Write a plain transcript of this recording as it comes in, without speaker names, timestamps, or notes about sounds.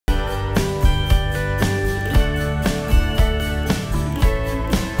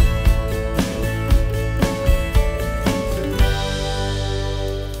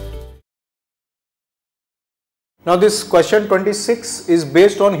Now this question 26 is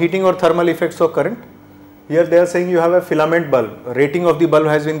based on heating or thermal effects of current. Here they are saying you have a filament bulb. Rating of the bulb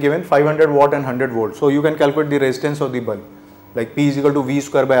has been given 500 watt and 100 volt. So you can calculate the resistance of the bulb. Like P is equal to V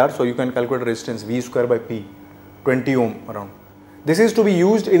square by R. So you can calculate resistance V square by P, 20 ohm around. This is to be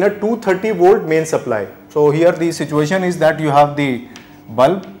used in a 230 volt main supply. So here the situation is that you have the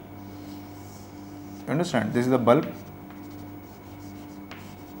bulb. You understand? This is the bulb.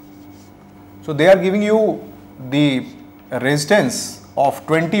 So they are giving you the resistance of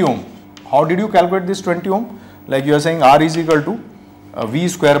 20 ohm. How did you calculate this 20 ohm? Like you are saying R is equal to V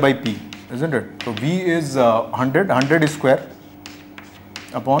square by P, isn't it? So V is 100 is square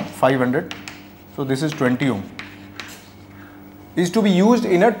upon 500. So this is 20 ohm. Is to be used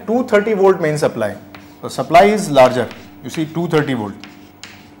in a 230 volt main supply. The supply is larger, you see 230 volt,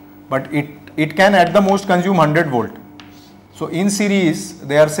 but it can at the most consume 100 volt. So in series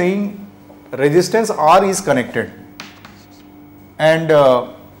they are saying resistance R is connected, and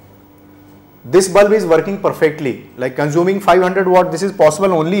this bulb is working perfectly, like consuming 500 watt. This is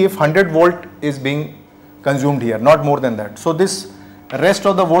possible only if 100 volt is being consumed here, not more than that. So this rest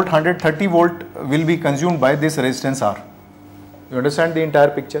of the volt, 130 volt, will be consumed by this resistance R. You understand the entire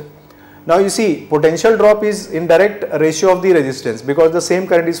picture? Now you see potential drop is in direct ratio of the resistance because the same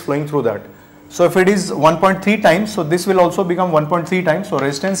current is flowing through that. So if it is 1.3 times, so this will also become 1.3 times. So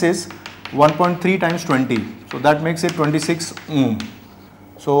resistance is 1.3 times 20. So that makes it 26 ohm.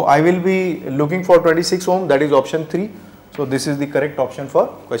 So I will be looking for 26 ohm, that is option 3. So this is the correct option for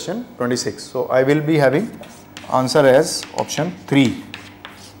question 26. So I will be having answer as option 3.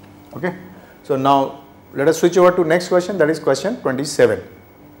 Okay. So now let us switch over to next question, that is question 27.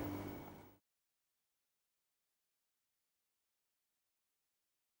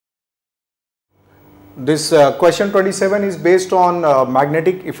 This question 27 is based on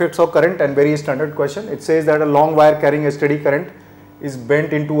magnetic effects of current and very standard question. It says that a long wire carrying a steady current is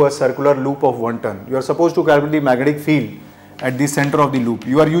bent into a circular loop of 1 turn. You are supposed to calculate the magnetic field at the center of the loop.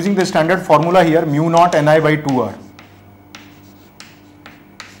 You are using the standard formula here, mu naught Ni by 2R.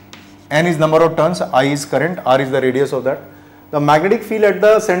 N is number of turns, I is current, R is the radius of that. The magnetic field at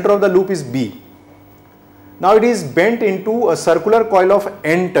the center of the loop is B. Now it is bent into a circular coil of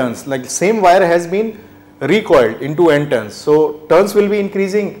N turns, like same wire has been recoiled into N turns. So turns will be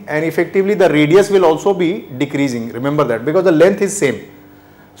increasing and effectively the radius will also be decreasing. Remember that, because the length is same.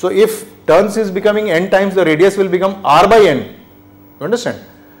 So if turns is becoming N times, the radius will become R by N. You understand?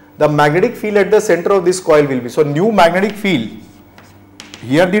 The magnetic field at the center of this coil will be, so new magnetic field.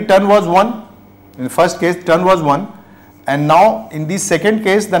 Here the turn was 1, in the first case turn was 1, and now in the second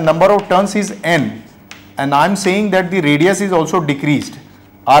case the number of turns is N, and I am saying that the radius is also decreased.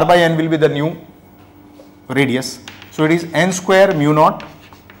 R by N will be the new radius. So it is N square mu naught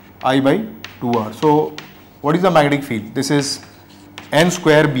I by 2R. So what is the magnetic field? This is N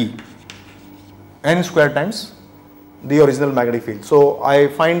square B, N square times the original magnetic field. So I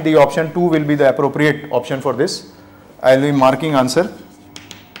find the option 2 will be the appropriate option for this. I will be marking answer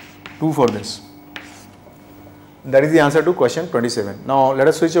 2 for this. That is the answer to question 27. Now let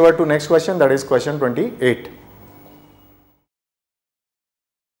us switch over to next question, that is question 28.